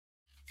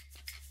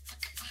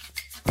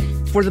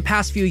For the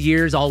past few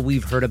years, all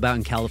we've heard about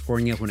in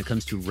California when it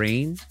comes to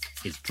rain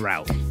is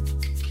drought.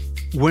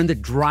 We're in the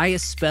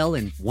driest spell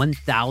in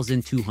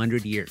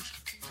 1,200 years.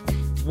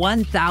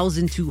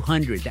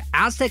 1,200. The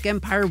Aztec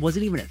Empire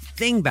wasn't even a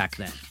thing back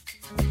then.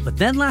 But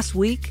then last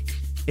week,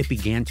 it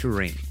began to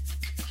rain.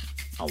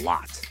 A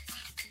lot.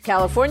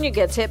 California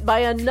gets hit by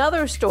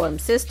another storm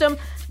system,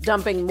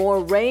 dumping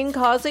more rain,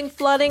 causing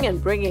flooding,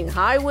 and bringing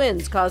high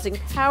winds, causing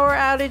power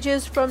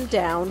outages from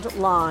downed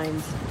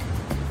lines.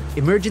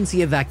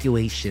 Emergency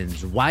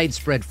evacuations,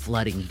 widespread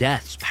flooding,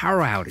 deaths,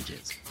 power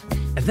outages.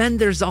 And then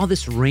there's all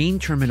this rain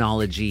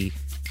terminology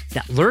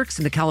that lurks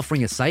in the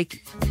California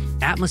psyche.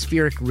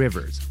 Atmospheric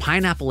rivers,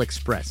 Pineapple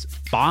Express,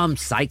 bomb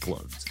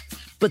cyclones.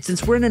 But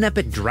since we're in an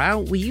epic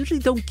drought, we usually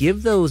don't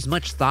give those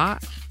much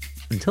thought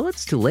until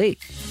it's too late.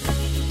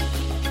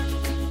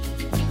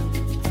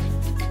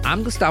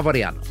 I'm Gustavo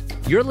Arellano.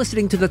 You're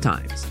listening to The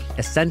Times,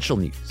 essential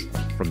news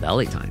from the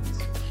LA Times.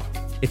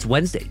 It's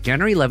Wednesday,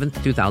 January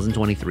 11th,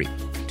 2023.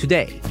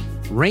 Today,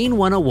 Rain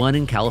 101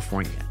 in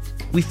California.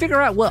 We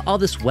figure out what all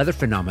this weather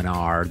phenomena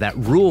are that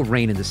rule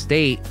rain in the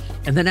state,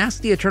 and then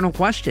ask the eternal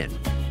question: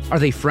 are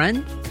they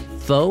friend,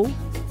 foe,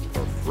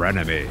 or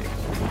frenemy?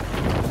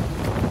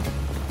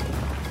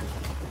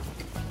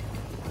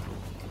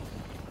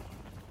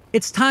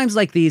 It's times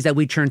like these that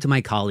we turn to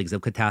my colleagues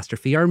of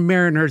catastrophe, our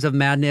mariners of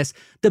madness,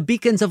 the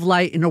beacons of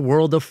light in a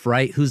world of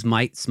fright whose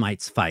might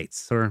smites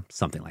fights, or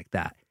something like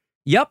that.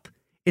 Yup,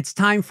 it's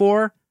time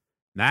for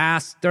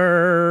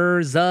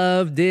Masters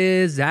of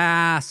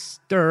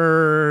Disasters.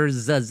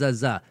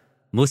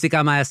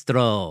 Música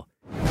maestro.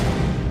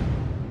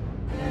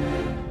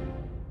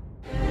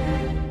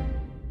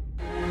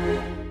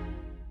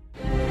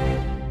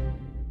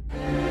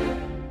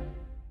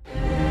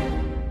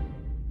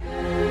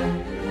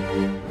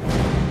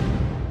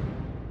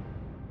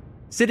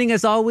 Sitting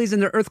as always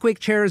in the earthquake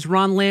chair is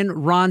Ron Lin.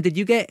 Ron, did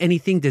you get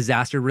anything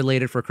disaster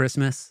related for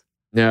Christmas?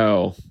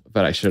 No,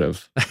 but I should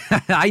have.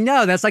 I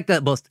know, that's like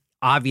the most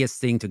obvious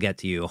thing to get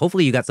to you.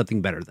 Hopefully you got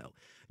something better, though.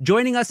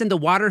 Joining us in the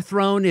water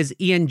throne is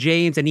Ian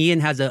James, and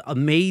Ian has an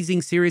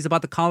amazing series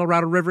about the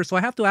Colorado River. So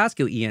I have to ask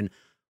you, Ian,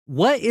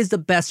 what is the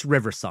best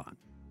river song?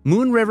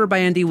 Moon River by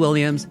Andy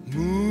Williams.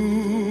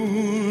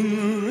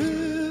 Moon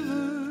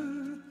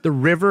River. The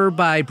River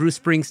by Bruce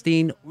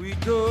Springsteen. We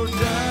go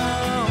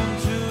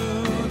down to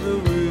the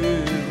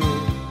river.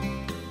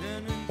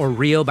 Or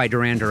Rio by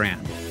Duran Duran.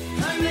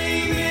 Her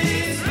name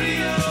is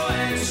Rio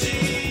and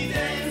she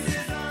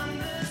dances on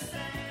the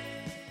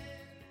sand.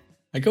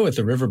 I go with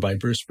The River by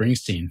Bruce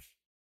Springsteen.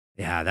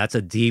 Yeah, that's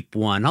a deep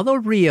one. Although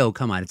Rio,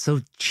 come on, it's so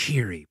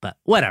cheery, but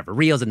whatever.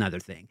 Rio's another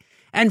thing.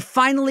 And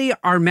finally,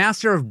 our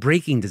master of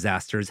breaking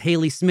disasters,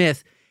 Haley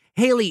Smith.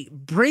 Haley,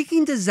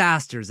 breaking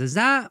disasters, is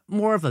that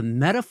more of a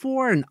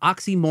metaphor, an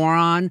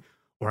oxymoron,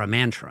 or a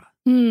mantra?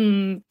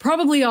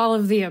 Probably all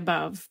of the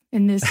above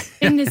in this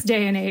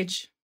day and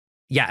age.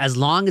 Yeah, as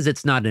long as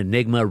it's not an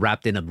enigma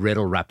wrapped in a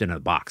riddle, wrapped in a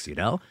box, you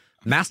know?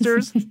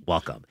 Masters,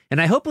 welcome. And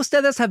I hope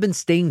ustedes have been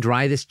staying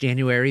dry this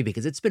January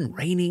because it's been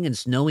raining and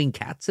snowing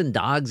cats and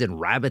dogs and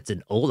rabbits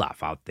and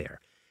Olaf out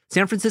there.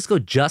 San Francisco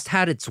just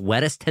had its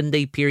wettest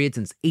 10-day period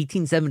since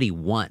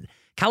 1871.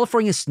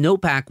 California's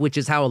snowpack, which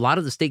is how a lot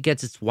of the state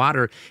gets its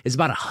water, is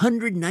about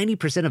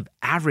 190% of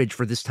average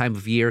for this time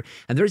of year,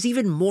 and there's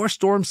even more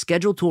storms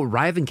scheduled to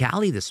arrive in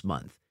Cali this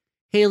month.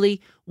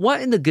 Haley,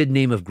 what in the good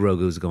name of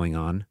Grogu is going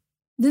on?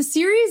 The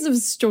series of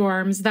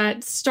storms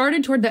that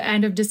started toward the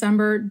end of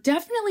December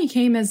definitely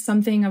came as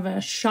something of a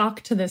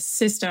shock to the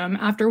system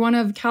after one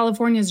of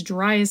California's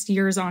driest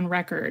years on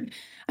record.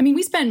 I mean,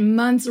 we spent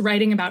months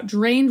writing about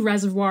drained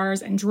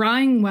reservoirs and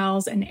drying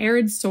wells and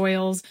arid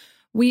soils.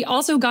 We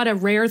also got a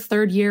rare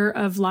third year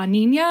of La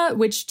Nina,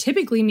 which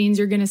typically means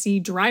you're going to see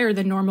drier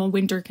than normal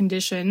winter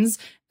conditions,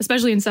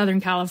 especially in Southern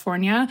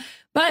California.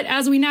 But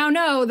as we now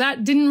know,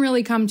 that didn't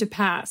really come to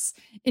pass.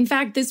 In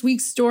fact, this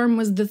week's storm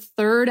was the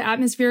third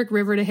atmospheric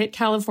river to hit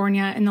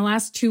California in the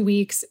last 2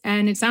 weeks,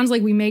 and it sounds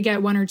like we may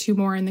get one or two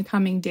more in the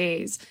coming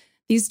days.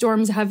 These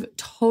storms have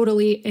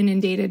totally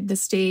inundated the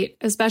state,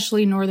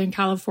 especially Northern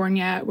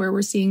California, where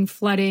we're seeing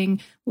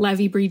flooding,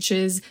 levee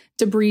breaches,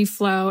 debris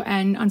flow,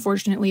 and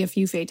unfortunately a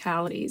few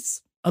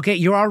fatalities. Okay,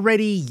 you're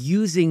already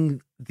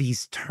using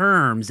these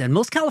terms, and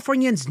most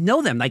Californians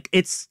know them. Like,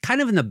 it's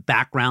kind of in the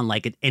background,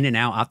 like an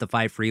In-N-Out off the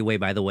 5 freeway,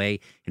 by the way.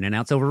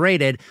 In-N-Out's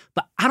overrated,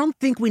 but I don't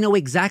think we know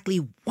exactly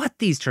what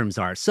these terms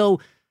are. So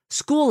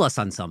school us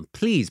on some,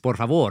 please, por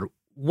favor.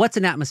 What's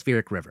an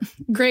atmospheric river?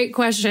 Great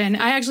question.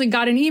 I actually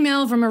got an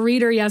email from a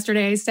reader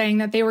yesterday saying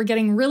that they were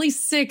getting really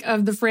sick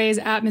of the phrase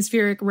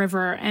atmospheric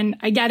river. And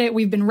I get it,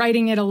 we've been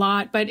writing it a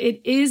lot, but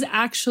it is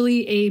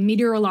actually a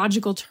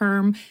meteorological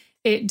term.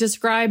 It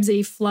describes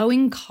a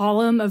flowing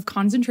column of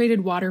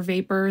concentrated water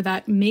vapor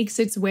that makes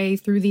its way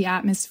through the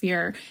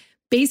atmosphere.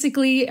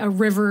 Basically, a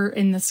river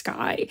in the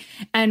sky.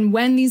 And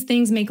when these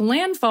things make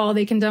landfall,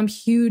 they can dump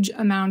huge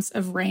amounts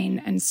of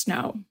rain and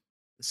snow.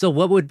 So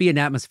what would be an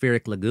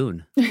atmospheric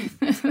lagoon?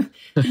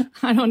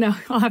 I don't know.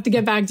 I'll have to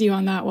get back to you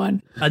on that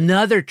one.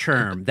 Another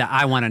term that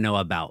I want to know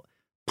about,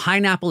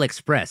 Pineapple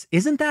Express.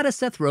 Isn't that a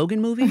Seth Rogen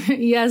movie?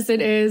 Yes,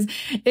 it is.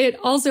 It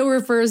also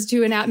refers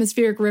to an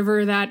atmospheric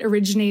river that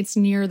originates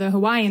near the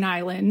Hawaiian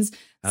Islands.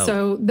 Oh.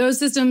 So those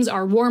systems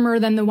are warmer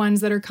than the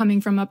ones that are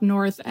coming from up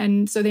north.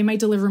 And so they might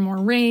deliver more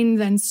rain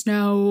than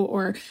snow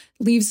or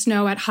leave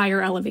snow at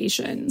higher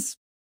elevations.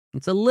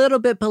 It's a little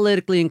bit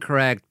politically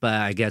incorrect, but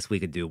I guess we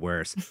could do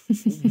worse.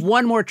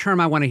 One more term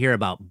I want to hear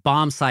about,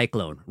 bomb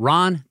cyclone.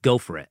 Ron, go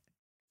for it.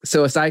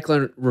 So a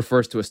cyclone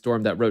refers to a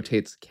storm that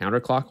rotates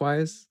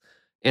counterclockwise.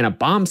 And a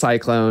bomb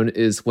cyclone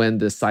is when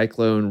the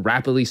cyclone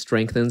rapidly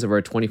strengthens over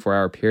a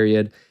 24-hour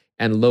period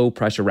and low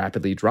pressure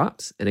rapidly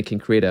drops, and it can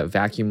create a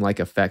vacuum-like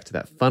effect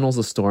that funnels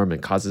a storm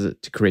and causes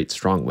it to create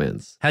strong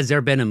winds. Has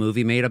there been a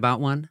movie made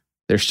about one?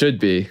 There should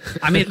be.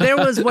 I mean, there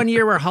was one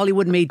year where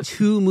Hollywood made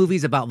 2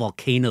 movies about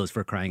volcanoes,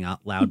 for crying out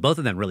loud. Both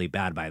of them really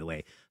bad, by the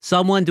way.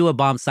 Someone do a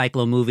bomb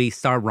cyclone movie,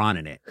 star Ron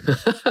in it.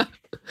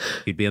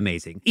 It'd be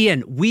amazing.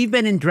 Ian, we've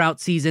been in drought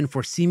season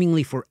for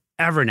seemingly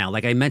forever now.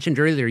 Like I mentioned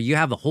earlier, you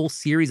have a whole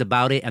series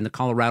about it and the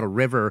Colorado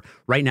River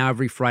right now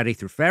every Friday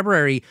through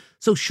February.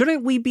 So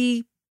shouldn't we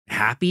be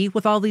happy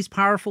with all these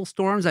powerful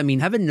storms? I mean,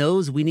 heaven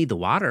knows we need the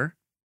water.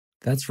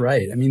 That's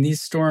right. I mean, these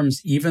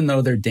storms, even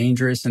though they're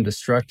dangerous and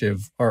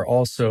destructive, are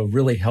also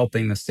really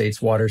helping the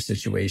state's water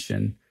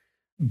situation.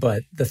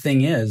 But the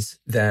thing is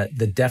that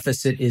the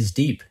deficit is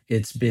deep.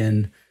 It's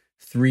been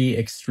 3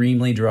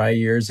 extremely dry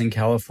years in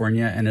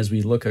California. And as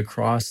we look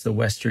across the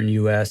western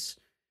U.S.,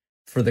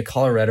 for the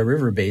Colorado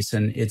River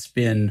Basin, it's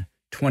been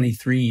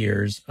 23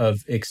 years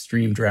of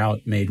extreme drought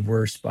made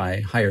worse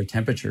by higher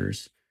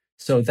temperatures.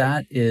 So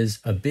that is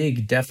a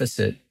big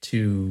deficit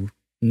to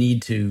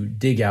need to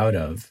dig out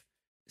of.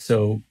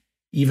 So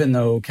even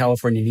though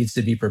California needs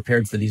to be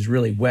prepared for these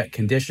really wet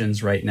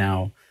conditions right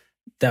now,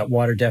 that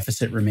water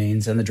deficit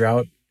remains and the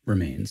drought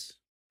remains.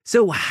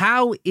 So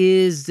how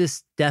is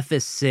this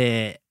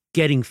deficit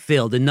getting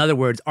filled? In other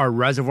words, are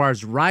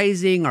reservoirs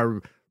rising?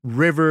 Are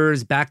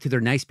rivers back to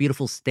their nice,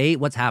 beautiful state?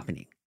 What's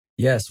happening?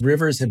 Yes,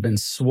 rivers have been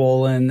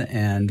swollen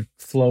and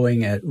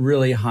flowing at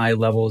really high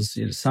levels.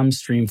 Some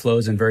stream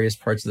flows in various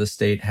parts of the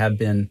state have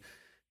been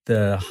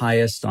the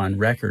highest on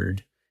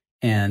record.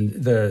 And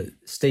the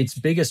state's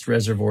biggest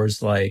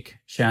reservoirs like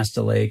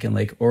Shasta Lake and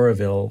Lake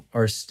Oroville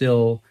are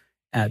still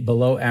at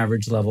below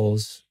average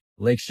levels.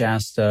 Lake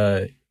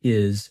Shasta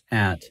is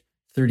at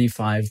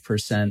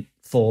 35%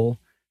 full.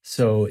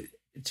 So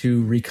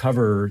to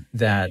recover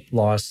that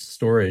lost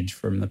storage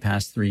from the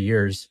past 3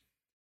 years,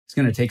 it's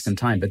going to take some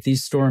time. But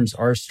these storms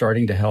are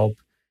starting to help.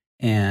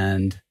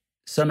 And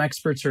some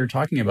experts are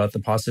talking about the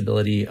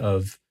possibility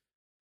of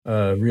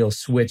a real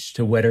switch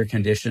to wetter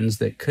conditions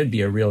that could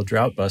be a real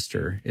drought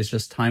buster. It's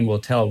just time will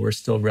tell. We're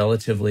still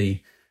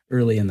relatively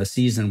early in the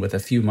season with a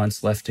few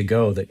months left to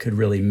go that could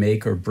really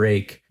make or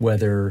break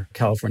whether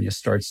California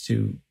starts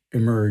to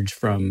emerge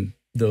from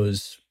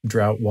those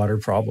drought water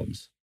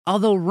problems.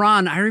 Although,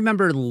 Ron, I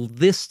remember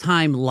this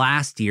time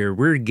last year,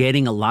 we were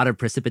getting a lot of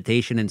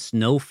precipitation and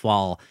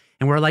snowfall.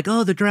 And we're like,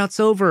 oh, the drought's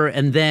over.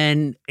 And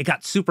then it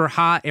got super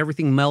hot,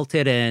 everything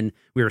melted, and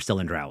we were still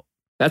in drought.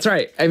 That's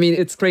right. I mean,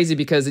 it's crazy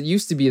because it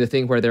used to be the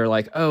thing where they're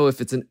like, oh, if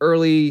it's an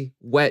early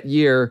wet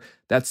year,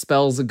 that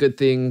spells a good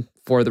thing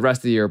for the rest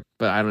of the year.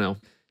 But I don't know.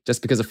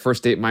 Just because a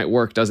first date might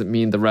work doesn't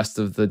mean the rest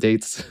of the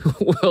dates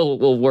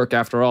will work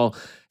after all.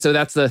 So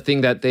that's the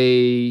thing that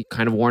they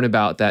kind of warn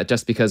about, that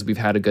just because we've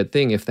had a good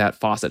thing, if that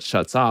faucet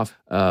shuts off,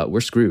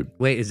 we're screwed.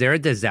 Wait, is there a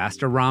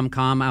disaster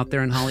rom-com out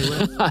there in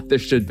Hollywood? There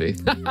should be.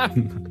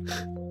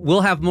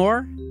 We'll have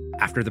more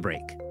after the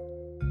break.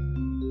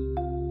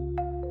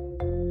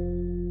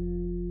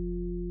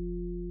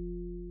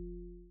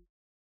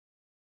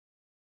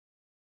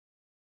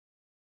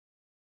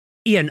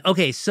 Ian,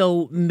 okay,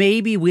 so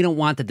maybe we don't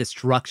want the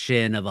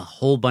destruction of a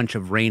whole bunch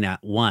of rain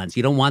at once.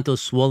 You don't want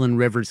those swollen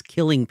rivers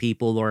killing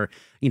people or,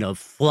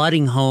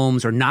 flooding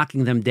homes or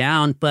knocking them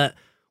down, but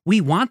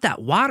we want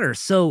that water.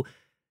 So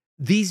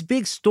these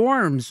big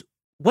storms,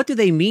 what do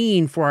they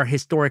mean for our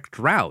historic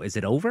drought? Is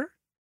it over?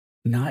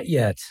 Not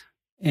yet.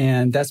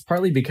 And that's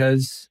partly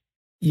because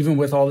even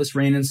with all this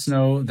rain and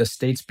snow, the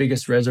state's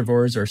biggest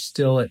reservoirs are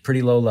still at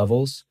pretty low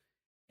levels.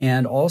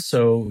 And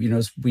also,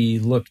 as we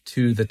look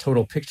to the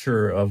total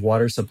picture of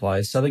water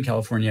supplies, Southern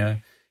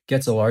California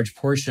gets a large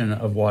portion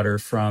of water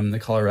from the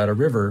Colorado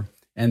River.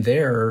 And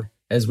there,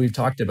 as we've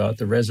talked about,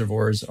 the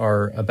reservoirs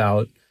are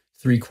about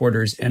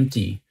 3/4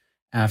 empty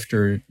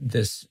after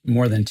this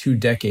more than 2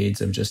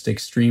 decades of just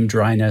extreme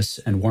dryness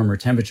and warmer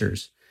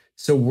temperatures.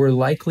 So we're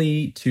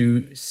likely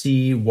to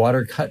see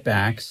water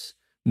cutbacks,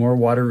 more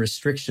water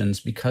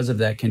restrictions because of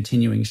that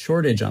continuing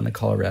shortage on the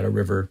Colorado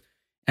River.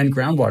 And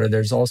groundwater,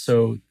 there's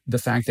also the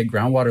fact that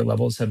groundwater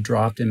levels have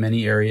dropped in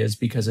many areas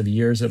because of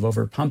years of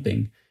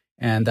overpumping.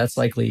 And that's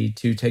likely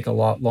to take a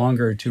lot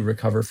longer to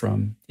recover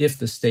from if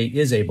the state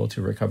is able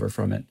to recover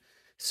from it.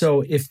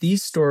 So if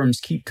these storms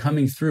keep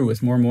coming through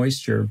with more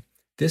moisture,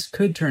 this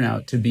could turn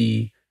out to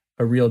be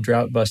a real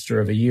drought buster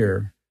of a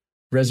year.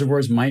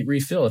 Reservoirs might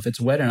refill if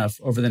it's wet enough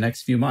over the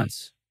next few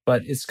months,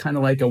 but it's kind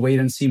of like a wait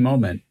and see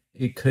moment.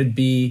 It could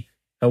be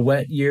a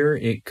wet year,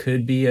 it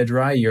could be a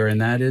dry year,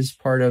 and that is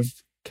part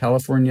of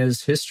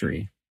California's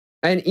history.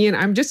 And Ian,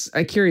 I'm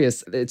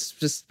curious. It's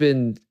just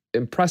been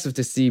impressive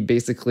to see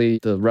basically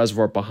the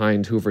reservoir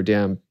behind Hoover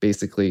Dam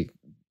basically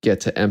get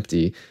to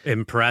empty.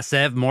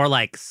 Impressive, more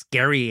like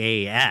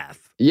scary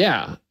AF.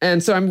 Yeah.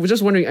 And so I'm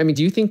just wondering, I mean,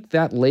 do you think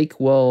that lake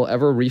will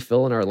ever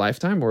refill in our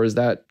lifetime, or is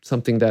that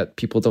something that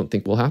people don't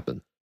think will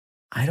happen?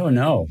 I don't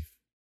know.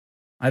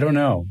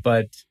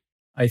 But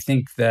I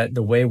think that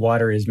the way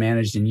water is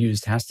managed and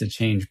used has to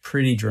change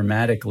pretty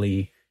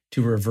dramatically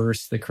to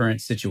reverse the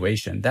current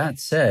situation. That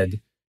said,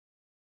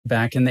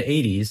 back in the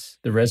 80s,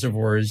 the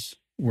reservoirs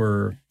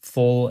were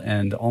full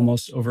and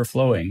almost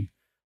overflowing,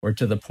 or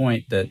to the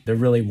point that there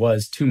really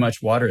was too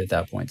much water at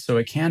that point. So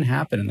it can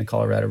happen in the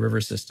Colorado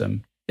River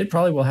system. It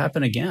probably will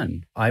happen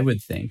again, I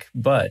would think.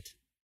 But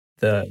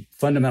the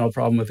fundamental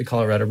problem with the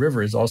Colorado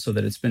River is also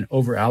that it's been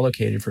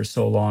overallocated for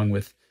so long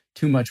with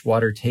too much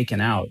water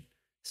taken out.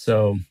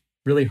 So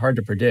really hard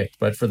to predict.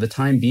 But for the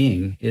time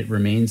being, it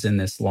remains in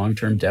this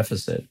long-term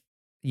deficit.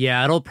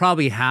 Yeah, it'll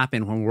probably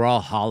happen when we're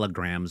all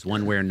holograms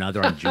one way or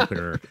another on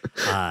Jupiter.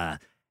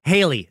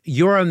 Haley,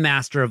 you're a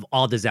master of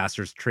all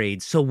disasters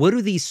trades. So what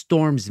do these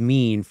storms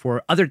mean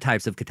for other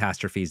types of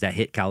catastrophes that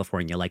hit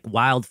California, like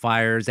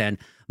wildfires and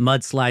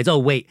mudslides? Oh,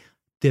 wait,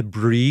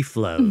 debris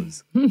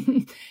flows.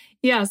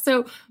 Yeah,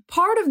 so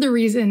part of the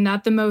reason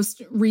that the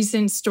most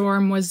recent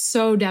storm was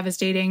so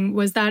devastating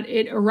was that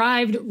it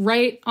arrived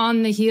right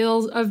on the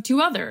heels of two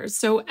others.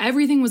 So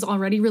everything was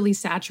already really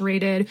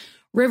saturated.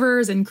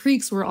 Rivers and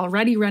creeks were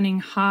already running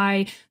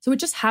high, so it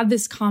just had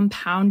this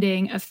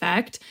compounding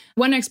effect.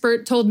 One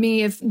expert told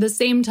me if the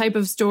same type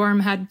of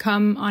storm had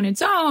come on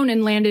its own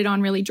and landed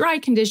on really dry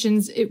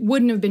conditions, it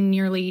wouldn't have been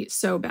nearly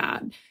so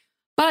bad.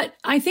 But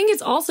I think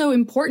it's also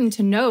important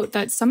to note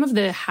that some of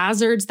the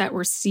hazards that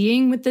we're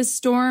seeing with this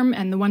storm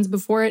and the ones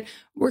before it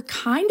were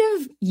kind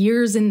of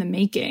years in the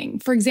making.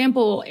 For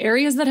example,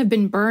 areas that have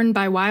been burned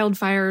by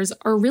wildfires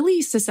are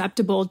really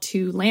susceptible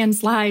to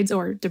landslides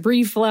or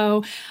debris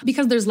flow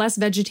because there's less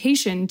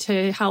vegetation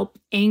to help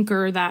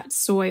anchor that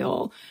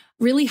soil.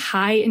 Really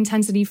high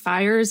intensity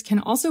fires can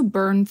also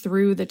burn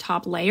through the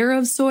top layer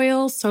of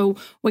soil. So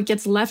what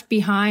gets left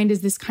behind is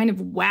this kind of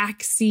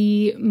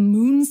waxy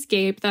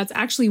moonscape that's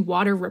actually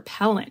water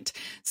repellent.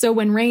 So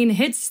when rain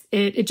hits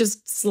it, it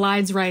just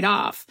slides right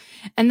off.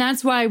 And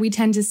that's why we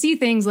tend to see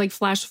things like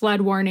flash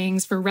flood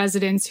warnings for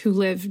residents who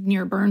live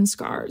near burn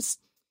scars.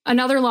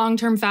 Another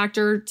long-term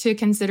factor to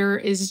consider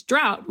is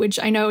drought,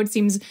 which I know it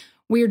seems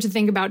weird to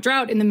think about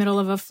drought in the middle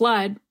of a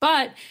flood,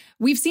 but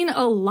we've seen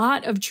a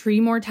lot of tree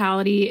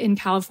mortality in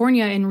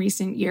California in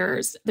recent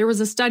years. There was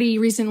a study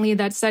recently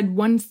that said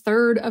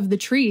 1/3 of the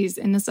trees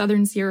in the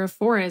southern Sierra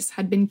Forest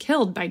had been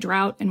killed by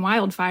drought and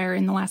wildfire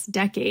in the last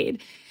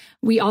decade.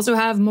 We also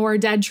have more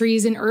dead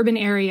trees in urban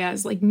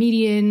areas like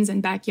medians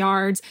and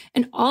backyards,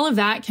 and all of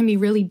that can be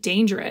really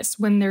dangerous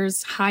when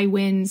there's high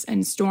winds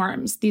and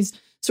storms. These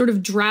sort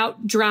of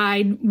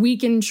drought-dried,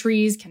 weakened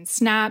trees can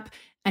snap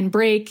and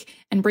break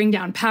and bring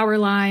down power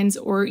lines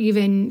or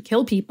even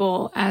kill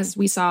people, as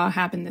we saw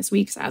happen this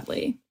week,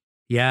 sadly.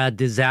 Yeah,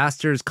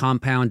 disasters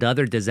compound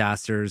other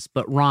disasters.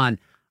 But Ron,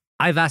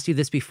 I've asked you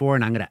this before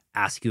and I'm going to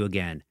ask you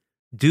again.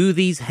 Do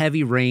these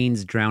heavy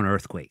rains drown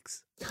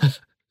earthquakes?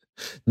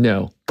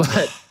 No,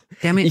 but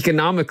Damn it.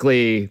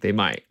 economically, they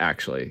might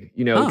actually,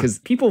 because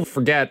people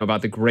forget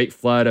about the Great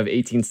Flood of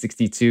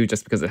 1862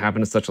 just because it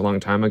happened such a long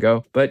time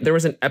ago. But there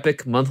was an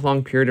epic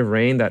month-long period of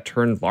rain that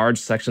turned large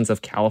sections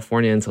of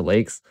California into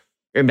lakes.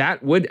 And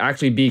that would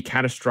actually be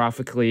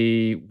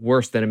catastrophically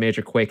worse than a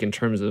major quake in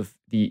terms of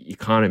the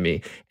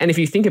economy. And if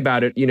you think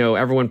about it,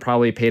 everyone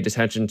probably paid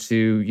attention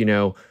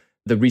to,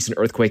 the recent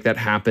earthquake that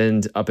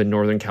happened up in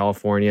Northern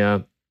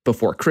California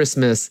before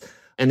Christmas,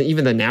 and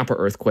even the Napa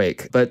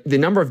earthquake. But the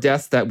number of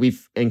deaths that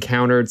we've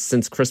encountered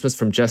since Christmas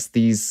from just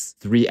these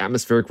 3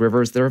 atmospheric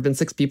rivers, there have been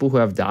 6 people who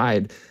have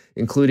died,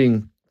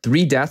 including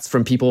 3 deaths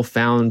from people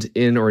found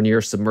in or near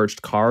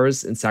submerged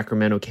cars in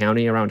Sacramento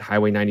County around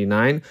Highway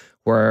 99,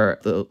 where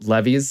the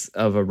levees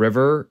of a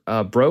river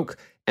broke,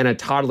 and a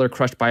toddler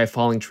crushed by a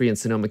falling tree in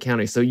Sonoma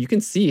County. So you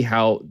can see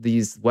how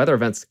these weather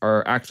events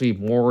are actually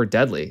more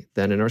deadly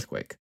than an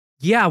earthquake.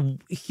 Yeah,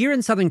 here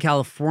in Southern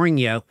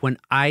California, when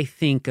I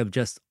think of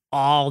just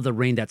all the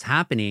rain that's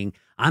happening,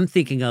 I'm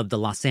thinking of the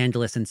Los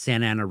Angeles and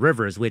Santa Ana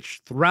rivers,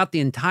 which throughout the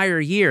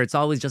entire year, it's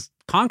always just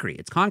concrete.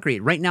 It's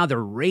concrete. Right now, they're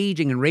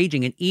raging and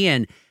raging. And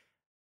Ian,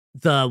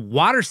 the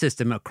water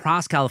system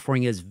across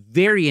California is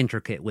very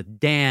intricate with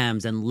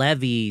dams and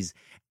levees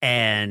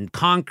and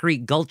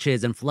concrete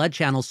gulches and flood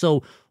channels.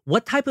 So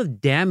what type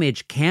of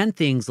damage can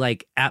things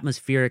like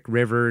atmospheric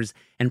rivers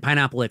and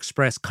Pineapple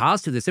Express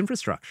cause to this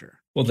infrastructure?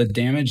 Well, the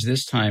damage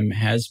this time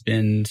has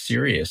been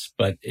serious,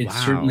 but it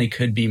certainly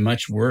could be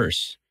much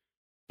worse,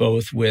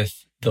 both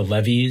with the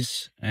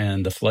levees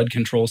and the flood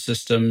control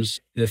systems.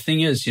 The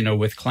thing is,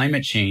 with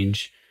climate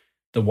change,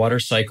 the water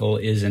cycle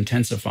is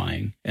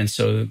intensifying. And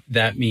so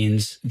that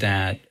means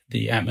that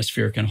the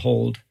atmosphere can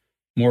hold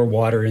more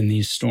water in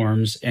these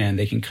storms and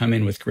they can come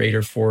in with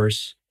greater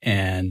force.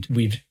 And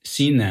we've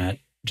seen that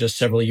just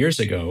several years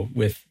ago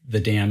with the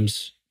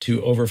dams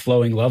to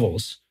overflowing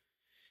levels.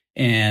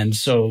 And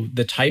so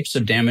the types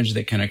of damage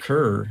that can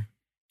occur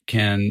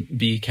can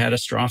be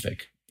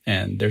catastrophic.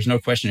 And there's no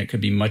question it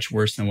could be much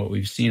worse than what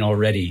we've seen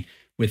already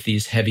with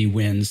these heavy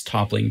winds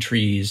toppling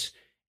trees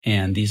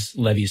and these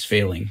levees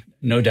failing.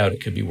 No doubt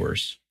it could be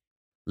worse.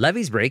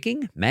 Levees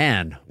breaking?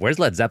 Man, where's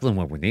Led Zeppelin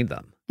when we need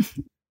them?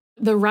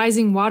 The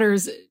rising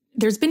waters,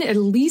 there's been at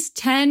least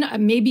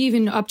 10, maybe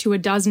even up to a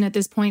dozen at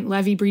this point,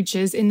 levee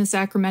breaches in the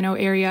Sacramento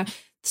area.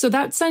 So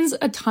that sends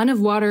a ton of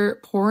water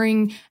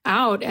pouring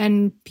out,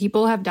 and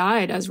people have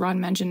died, as Ron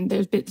mentioned.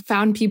 There's been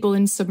found people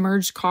in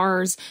submerged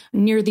cars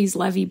near these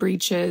levee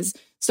breaches.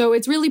 So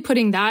it's really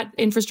putting that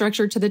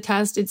infrastructure to the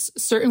test. It's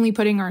certainly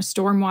putting our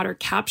stormwater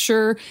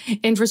capture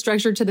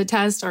infrastructure to the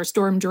test, our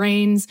storm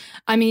drains.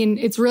 I mean,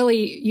 it's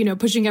really,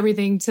 pushing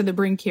everything to the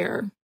brink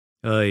here.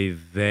 Oy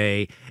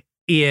vey.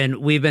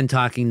 Ian, we've been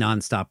talking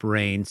nonstop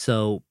rain,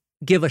 so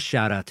give a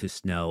shout out to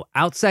snow.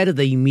 Outside of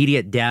the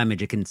immediate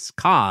damage it can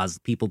cause,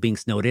 people being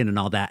snowed in and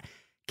all that,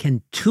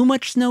 can too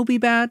much snow be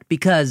bad?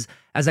 Because,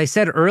 as I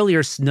said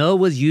earlier, snow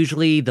was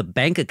usually the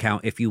bank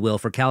account, if you will,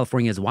 for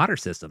California's water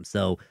system.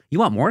 So you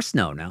want more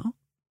snow now?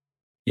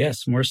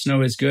 Yes, more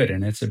snow is good,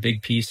 and it's a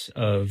big piece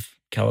of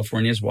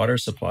California's water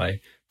supply.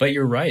 But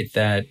you're right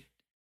that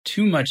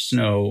too much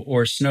snow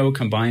or snow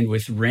combined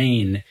with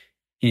rain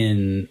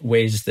in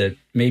ways that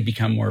may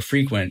become more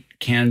frequent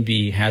can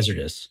be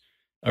hazardous.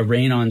 A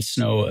rain on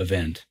snow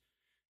event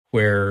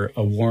where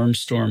a warm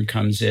storm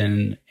comes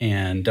in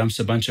and dumps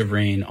a bunch of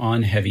rain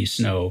on heavy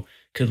snow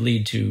could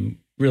lead to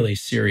really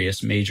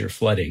serious major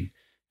flooding.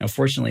 Now,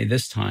 fortunately,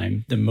 this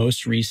time, the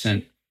most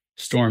recent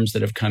storms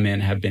that have come in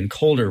have been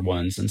colder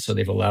ones, and so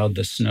they've allowed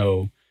the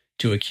snow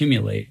to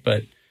accumulate.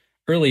 But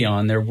early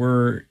on, there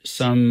were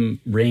some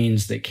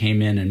rains that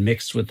came in and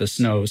mixed with the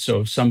snow.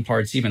 So some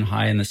parts, even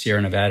high in the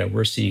Sierra Nevada,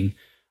 we're seeing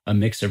a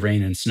mix of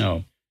rain and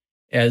snow.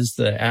 As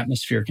the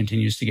atmosphere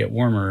continues to get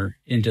warmer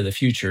into the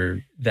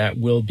future, that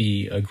will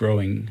be a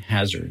growing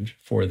hazard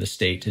for the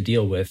state to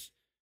deal with.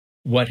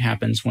 What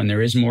happens when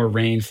there is more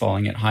rain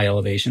falling at high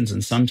elevations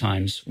and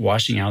sometimes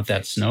washing out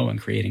that snow and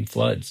creating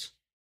floods?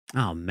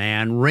 Oh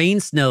man, Rain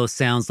Snow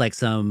sounds like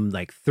some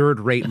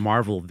third-rate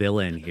Marvel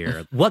villain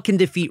here. What can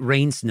defeat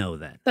Rain Snow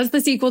then? That's the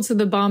sequel to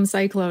the Bomb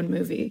Cyclone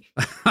movie.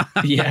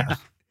 Yeah.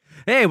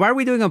 Hey, why are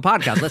we doing a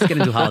podcast? Let's get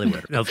into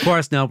Hollywood. Of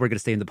course, no, we're going to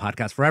stay in the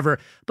podcast forever.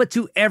 But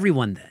to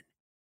everyone then,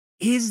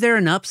 is there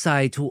an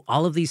upside to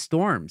all of these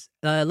storms?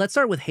 Let's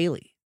start with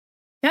Haley.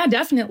 Yeah,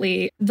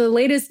 definitely. The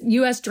latest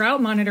U.S.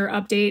 Drought Monitor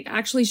update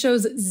actually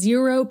shows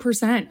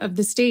 0% of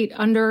the state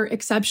under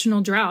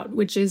exceptional drought,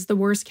 which is the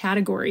worst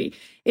category.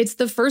 It's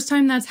the first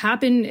time that's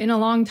happened in a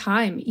long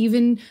time.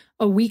 Even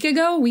a week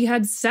ago, we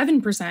had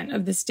 7%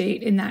 of the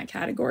state in that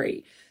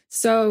category.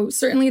 So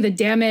certainly the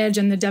damage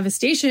and the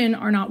devastation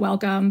are not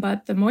welcome,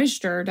 but the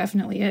moisture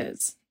definitely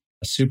is.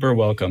 Super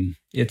welcome.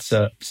 It's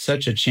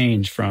such a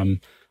change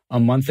from a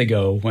month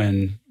ago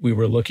when we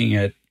were looking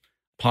at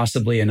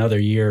possibly another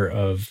year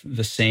of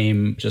the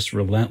same just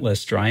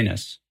relentless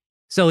dryness.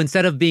 So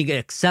instead of being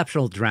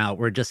exceptional drought,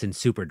 we're just in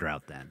super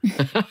drought then.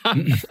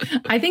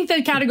 I think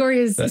the category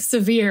is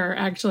severe,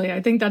 actually.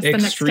 I think that's the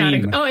next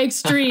Extreme. category. Oh,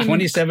 extreme.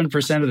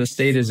 27% of the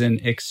state is in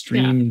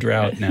extreme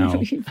drought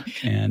now.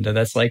 And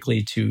that's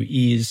likely to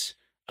ease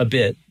a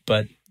bit,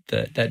 but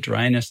that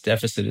dryness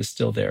deficit is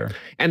still there.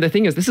 And the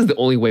thing is, this is the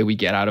only way we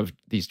get out of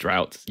these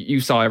droughts.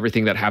 You saw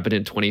everything that happened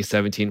in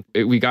 2017.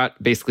 We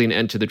got basically an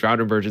end to the drought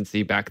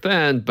emergency back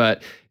then,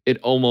 but it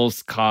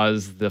almost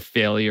caused the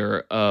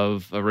failure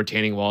of a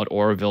retaining wall at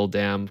Oroville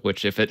Dam,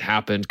 which if it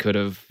happened could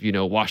have,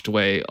 washed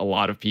away a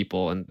lot of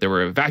people. And there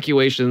were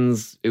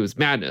evacuations. It was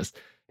madness.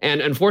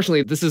 And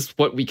unfortunately, this is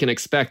what we can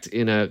expect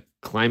in a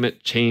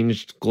climate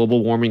changed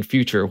global warming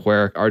future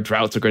where our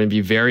droughts are going to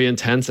be very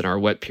intense and our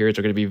wet periods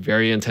are going to be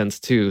very intense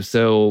too.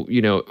 So,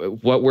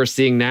 what we're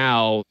seeing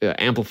now,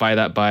 amplify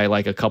that by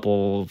a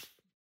couple,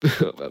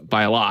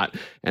 by a lot,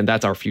 and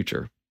that's our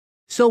future.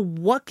 So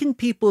what can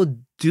people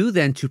do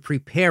then to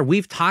prepare?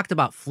 We've talked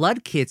about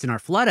flood kits in our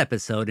flood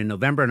episode in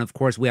November. And of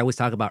course, we always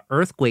talk about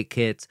earthquake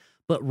kits.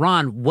 But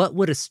Ron, what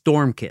would a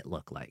storm kit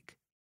look like?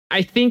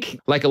 I think,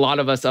 like a lot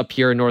of us up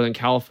here in Northern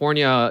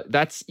California,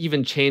 that's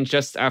even changed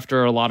just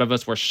after a lot of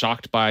us were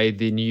shocked by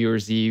the New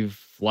Year's Eve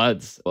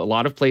floods. A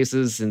lot of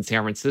places in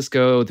San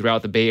Francisco,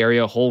 throughout the Bay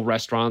Area, whole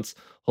restaurants,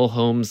 whole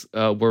homes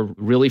were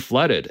really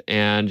flooded.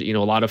 And, a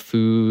lot of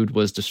food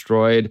was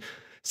destroyed.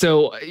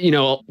 So,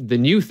 the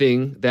new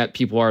thing that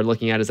people are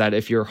looking at is that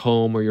if your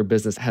home or your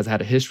business has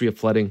had a history of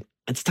flooding,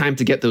 it's time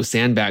to get those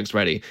sandbags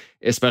ready,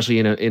 especially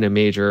in a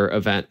major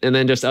event. And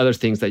then just other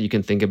things that you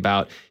can think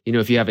about.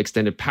 If you have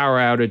extended power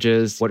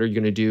outages, what are you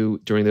going to do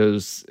during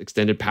those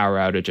extended power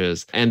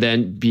outages? And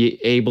then be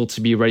able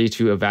to be ready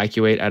to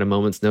evacuate at a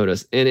moment's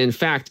notice. And in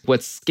fact,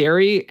 what's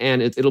scary,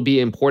 and it'll be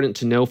important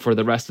to know for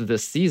the rest of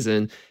this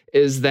season,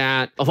 is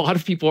that a lot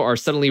of people are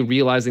suddenly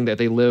realizing that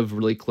they live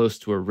really close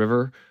to a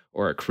river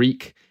or a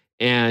creek.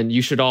 And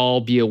you should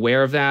all be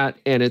aware of that.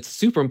 And it's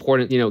super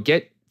important,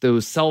 get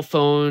those cell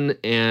phone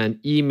and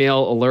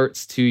email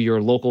alerts to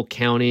your local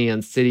county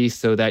and city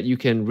so that you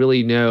can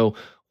really know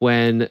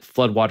when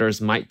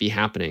floodwaters might be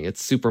happening.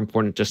 It's super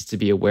important just to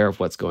be aware of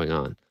what's going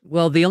on.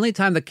 Well, the only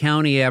time the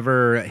county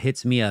ever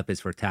hits me up is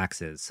for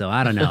taxes, so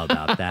I don't know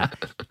about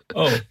that.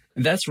 Oh,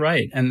 that's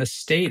right. And the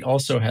state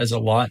also has a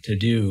lot to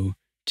do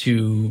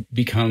to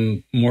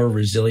become more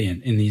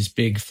resilient in these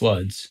big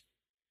floods.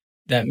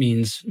 That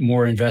means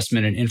more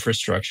investment in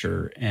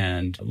infrastructure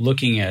and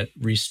looking at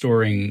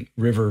restoring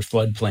river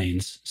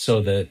floodplains so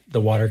that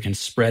the water can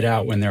spread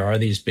out when there are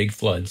these big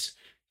floods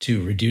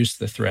to reduce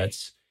the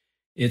threats.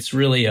 It's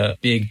really a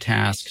big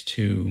task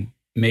to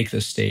make the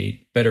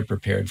state better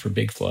prepared for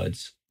big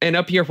floods. And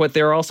up here, what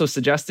they're also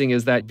suggesting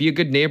is that be a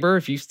good neighbor.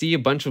 If you see a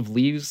bunch of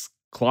leaves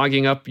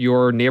clogging up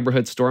your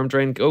neighborhood storm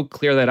drain, go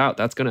clear that out.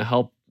 That's going to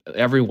help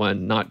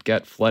everyone not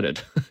get flooded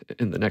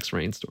in the next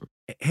rainstorm.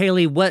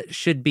 Haley, what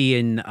should be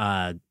in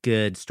a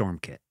good storm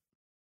kit?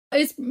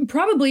 It's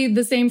probably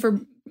the same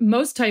for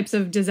most types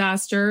of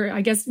disaster.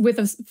 I guess with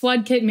a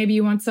flood kit, maybe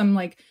you want some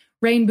like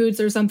rain boots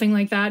or something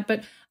like that.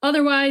 But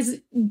otherwise,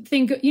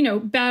 think,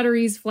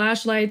 batteries,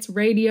 flashlights,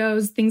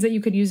 radios, things that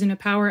you could use in a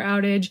power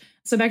outage.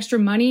 Some extra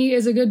money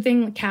is a good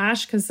thing,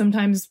 cash, because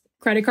sometimes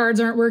credit cards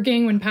aren't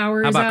working when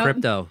power is out. How about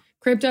crypto?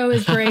 Crypto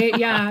is great.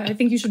 Yeah, I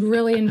think you should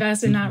really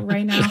invest in that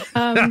right now.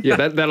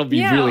 That'll be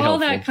really helpful. Yeah, all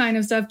that kind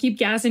of stuff. Keep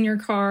gas in your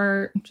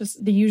car.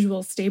 Just the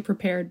usual stay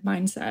prepared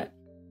mindset.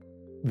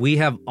 We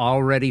have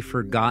already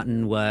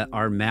forgotten what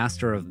our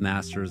master of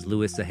masters,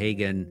 Louis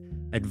Sahagan,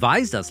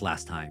 advised us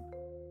last time.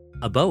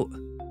 A boat.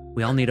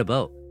 We all need a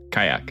boat.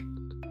 Kayak.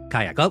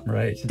 Oh,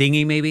 Right.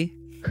 Dinghy, maybe?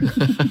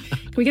 Can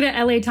we get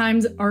an LA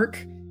Times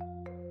arc?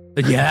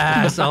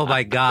 Yes. Oh,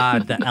 my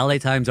God. The LA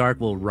Times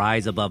arc will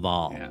rise above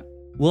all. Yeah.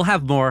 We'll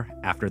have more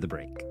after the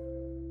break.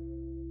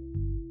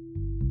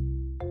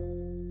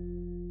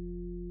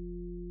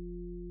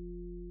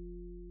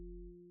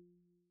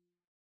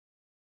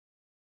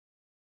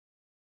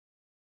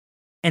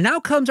 And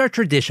now comes our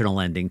traditional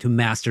ending to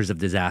Masters of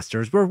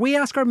Disasters, where we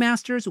ask our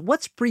masters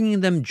what's bringing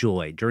them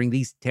joy during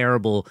these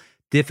terrible,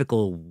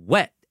 difficult,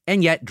 wet,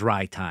 and yet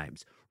dry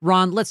times.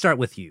 Ron, let's start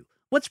with you.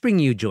 What's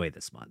bringing you joy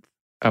this month?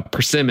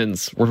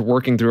 Persimmons. We're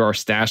working through our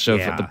stash of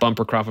Yeah. the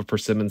bumper crop of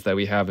persimmons that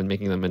we have and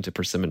making them into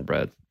persimmon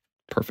bread.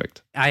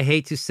 Perfect. I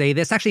hate to say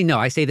this. Actually, no,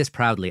 I say this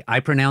proudly. I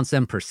pronounce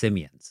them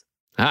persimmons.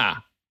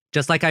 Ah,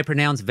 Just like I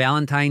pronounce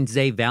Valentine's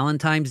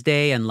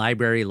Day, and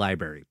library.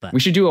 But we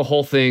should do a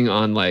whole thing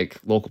on like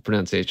local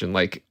pronunciation.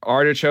 Like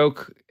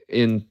artichoke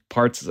in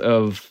parts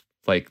of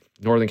like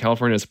Northern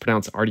California is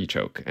pronounced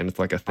artichoke, and it's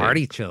like a thing.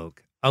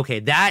 artichoke. Okay,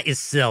 that is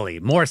silly.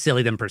 More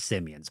silly than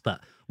persimmons, but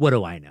what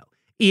do I know?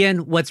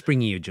 Ian, what's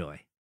bringing you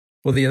joy?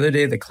 Well, the other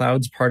day, the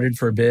clouds parted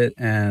for a bit,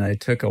 and I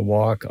took a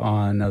walk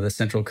on the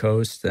Central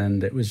Coast,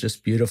 and it was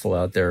just beautiful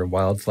out there.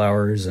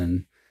 Wildflowers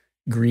and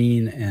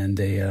green, and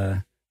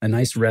a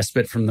nice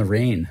respite from the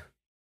rain.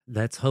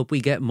 Let's hope we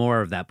get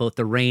more of that, both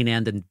the rain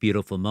and the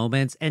beautiful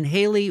moments. And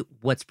Haley,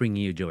 what's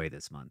bringing you joy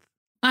this month?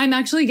 I'm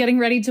actually getting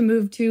ready to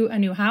move to a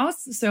new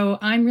house. So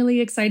I'm really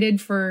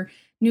excited for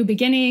new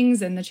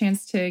beginnings and the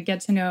chance to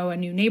get to know a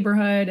new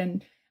neighborhood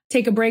and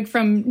take a break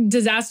from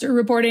disaster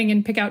reporting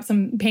and pick out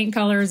some paint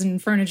colors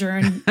and furniture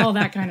and all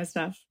that kind of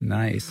stuff.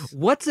 Nice.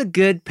 What's a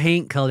good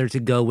paint color to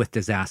go with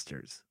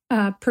disasters?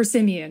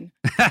 Persimmon.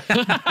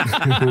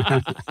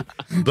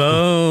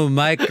 Boom,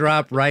 mic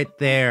drop right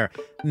there.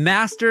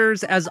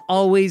 Masters, as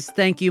always,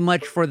 thank you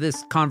much for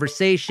this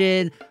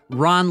conversation.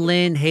 Ron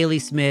Lin, Haley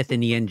Smith,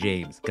 and Ian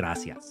James.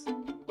 Gracias.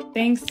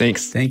 Thanks.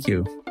 Thanks. Thank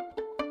you.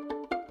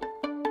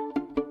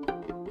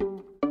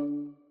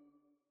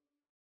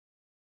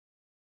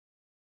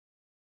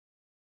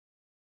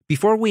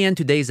 Before we end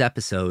today's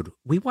episode,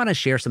 we want to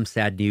share some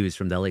sad news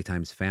from the LA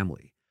Times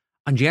family.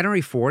 On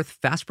January 4th,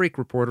 Fast Break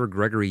reporter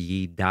Gregory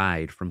Yee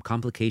died from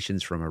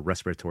complications from a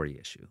respiratory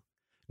issue.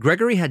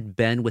 Gregory had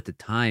been with the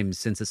Times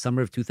since the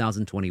summer of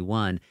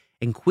 2021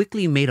 and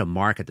quickly made a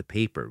mark at the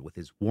paper with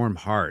his warm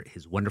heart,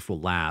 his wonderful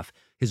laugh,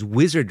 his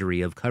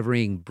wizardry of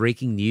covering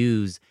breaking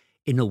news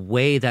in a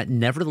way that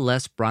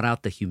nevertheless brought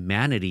out the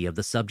humanity of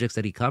the subjects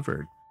that he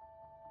covered.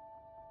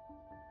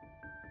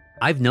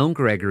 I've known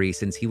Gregory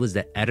since he was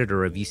the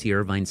editor of UC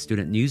Irvine's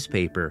student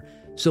newspaper,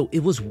 so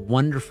it was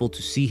wonderful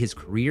to see his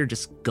career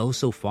just go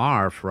so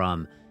far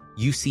from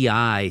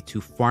UCI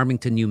to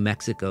Farmington, New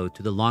Mexico,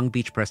 to the Long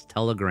Beach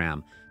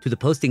Press-Telegram, to the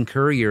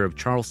Post-Courier of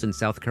Charleston,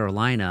 South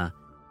Carolina,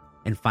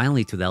 and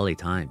finally to the LA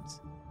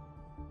Times.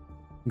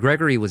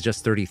 Gregory was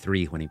just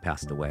 33 when he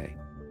passed away.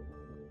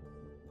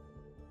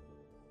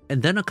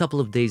 And then a couple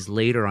of days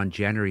later, on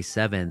January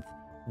 7th,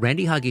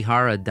 Randy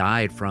Hagihara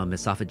died from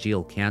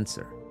esophageal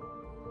cancer.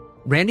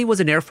 Randy was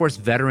an Air Force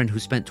veteran who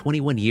spent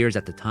 21 years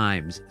at the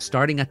Times,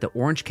 starting at the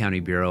Orange County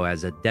Bureau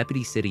as a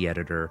deputy city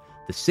editor,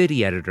 the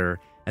city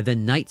editor, and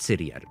then night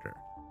city editor.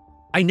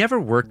 I never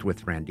worked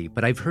with Randy,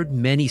 but I've heard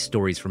many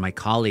stories from my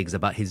colleagues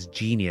about his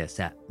genius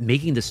at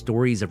making the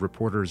stories of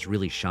reporters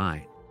really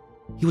shine.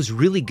 He was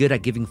really good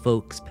at giving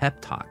folks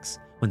pep talks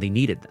when they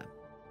needed them.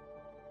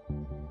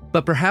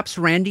 But perhaps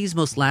Randy's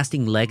most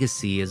lasting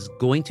legacy is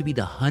going to be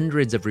the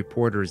hundreds of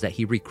reporters that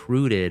he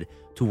recruited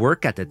to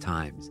work at the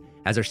Times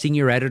as our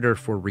senior editor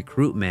for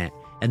recruitment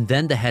and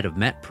then the head of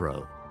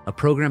MetPro, a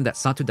program that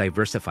sought to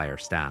diversify our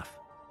staff.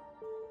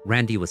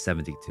 Randy was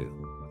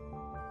 72.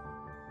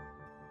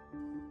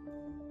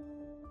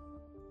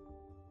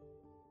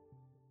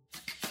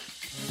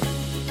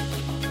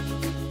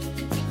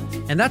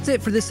 And that's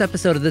it for this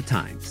episode of The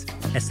Times,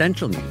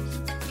 essential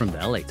news from the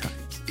LA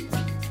Times.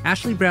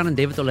 Ashley Brown and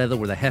David Toledo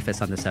were the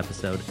jefes on this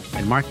episode,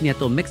 and Mark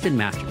Nieto mixed and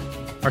mastered.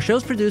 Our show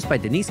is produced by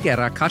Denise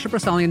Guerra, Kasha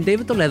Brasalian,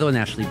 David Toledo, and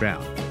Ashley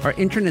Brown. Our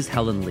intern is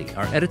Helen Lee.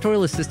 Our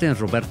editorial assistant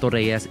is Roberto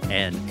Reyes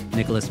and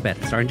Nicholas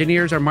Perez. Our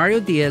engineers are Mario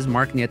Diaz,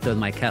 Mark Nieto, and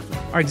Mike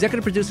Heflin. Our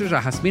executive producers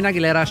are Jasmine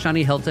Aguilera,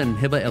 Shani Hilton, and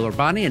Hiba El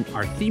Urbani, and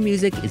our theme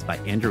music is by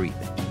Andrew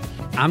Ethan.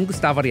 I'm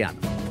Gustavo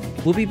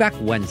Arellano. We'll be back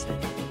Wednesday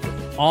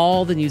with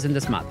all the news in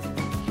this month.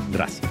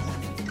 Gracias.